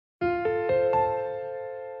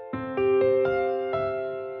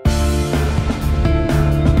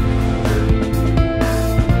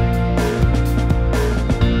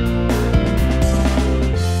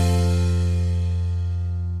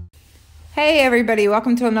Hey everybody,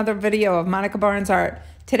 welcome to another video of Monica Barnes Art.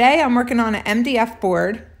 Today I'm working on an MDF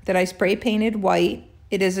board that I spray painted white.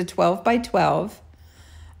 It is a 12 by 12.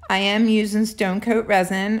 I am using stone coat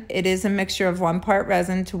resin. It is a mixture of 1 part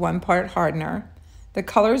resin to 1 part hardener. The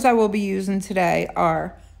colors I will be using today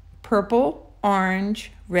are purple,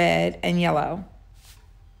 orange, red, and yellow.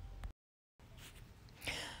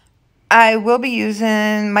 I will be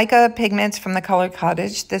using Mica Pigments from the Color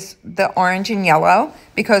Cottage, the orange and yellow,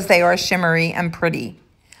 because they are shimmery and pretty.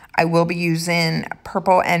 I will be using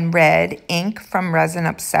purple and red ink from Resin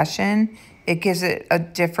Obsession. It gives it a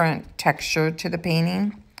different texture to the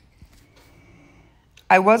painting.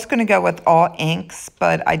 I was going to go with all inks,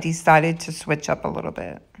 but I decided to switch up a little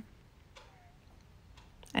bit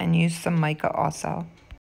and use some mica also.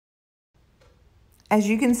 As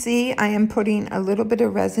you can see, I am putting a little bit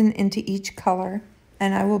of resin into each color,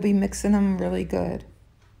 and I will be mixing them really good.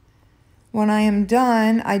 When I am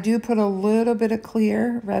done, I do put a little bit of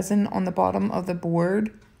clear resin on the bottom of the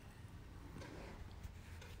board.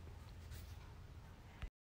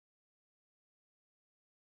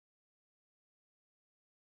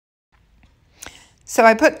 So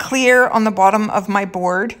I put clear on the bottom of my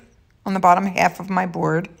board, on the bottom half of my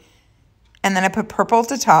board, and then I put purple at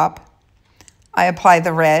the top. I apply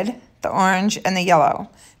the red, the orange, and the yellow.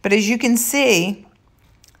 But as you can see,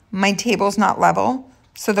 my table's not level,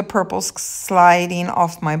 so the purple's sliding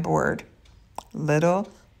off my board little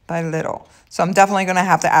by little. So I'm definitely going to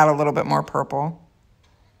have to add a little bit more purple.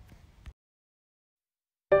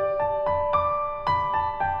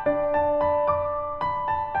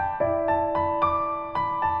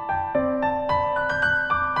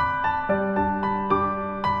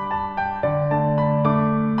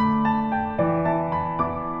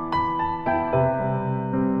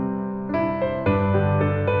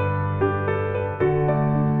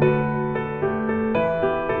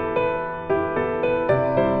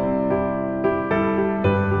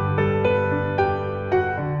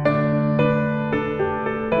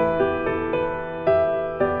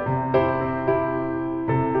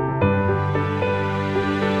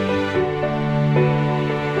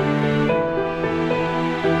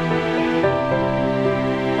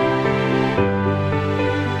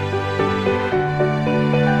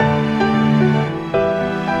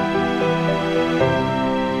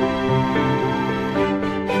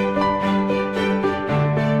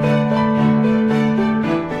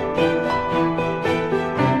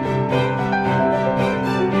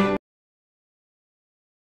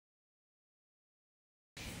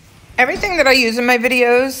 Everything that I use in my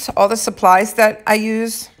videos, all the supplies that I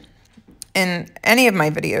use in any of my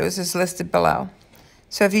videos is listed below.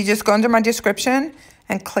 So if you just go under my description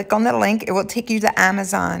and click on the link, it will take you to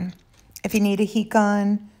Amazon. If you need a heat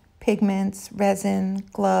gun, pigments, resin,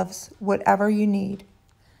 gloves, whatever you need,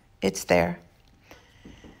 it's there.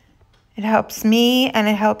 It helps me and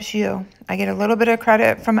it helps you. I get a little bit of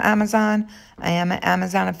credit from Amazon. I am an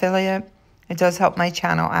Amazon affiliate. It does help my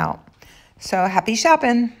channel out. So happy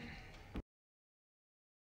shopping.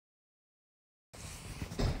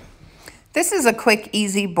 This is a quick,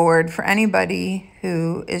 easy board for anybody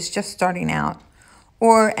who is just starting out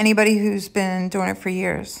or anybody who's been doing it for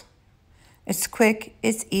years. It's quick,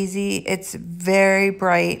 it's easy, it's very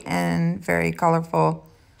bright and very colorful.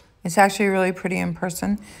 It's actually really pretty in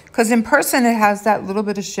person because in person it has that little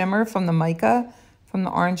bit of shimmer from the mica, from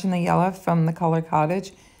the orange and the yellow from the Color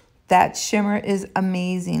Cottage. That shimmer is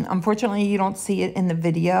amazing. Unfortunately, you don't see it in the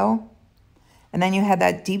video. And then you have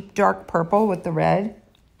that deep dark purple with the red.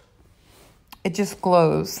 It just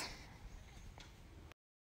glows.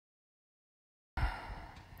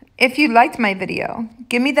 If you liked my video,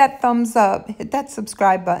 give me that thumbs up, hit that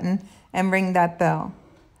subscribe button, and ring that bell.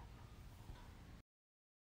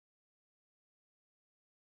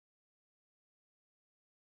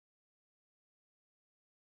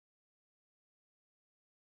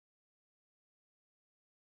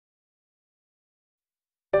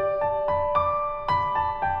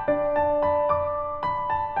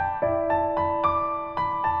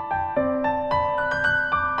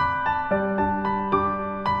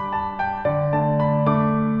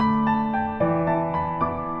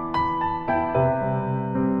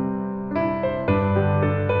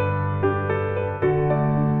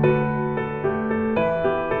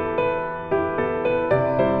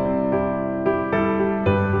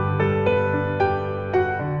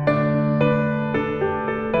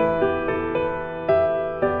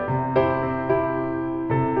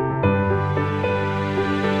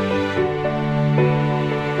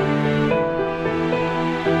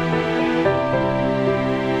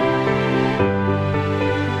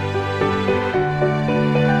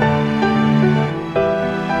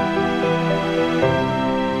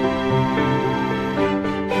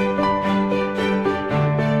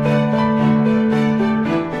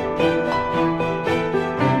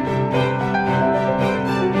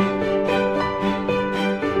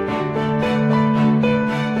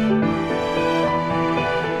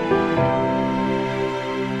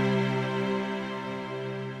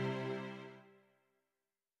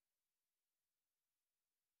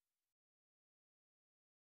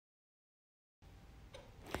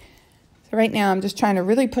 So right now I'm just trying to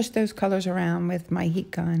really push those colors around with my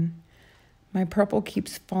heat gun. My purple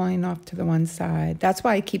keeps falling off to the one side. That's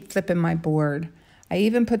why I keep flipping my board. I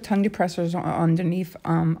even put tongue depressors underneath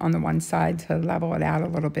on the one side to level it out a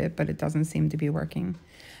little bit, but it doesn't seem to be working.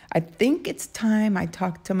 I think it's time I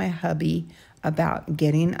talk to my hubby about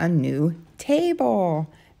getting a new table.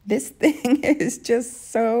 This thing is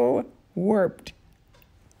just so warped.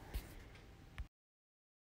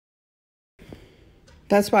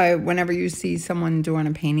 That's why whenever you see someone doing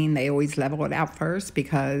a painting, they always level it out first,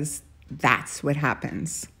 because that's what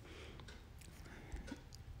happens.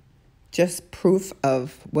 Just proof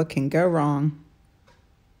of what can go wrong.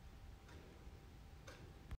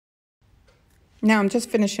 Now I'm just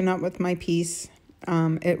finishing up with my piece.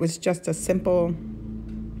 It was just a simple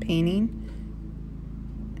painting.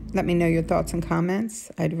 Let me know your thoughts and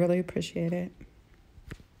comments. I'd really appreciate it.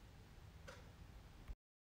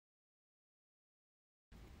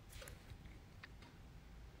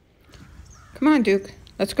 Come on, Duke.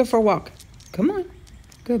 Let's go for a walk. Come on.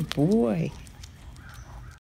 Good boy.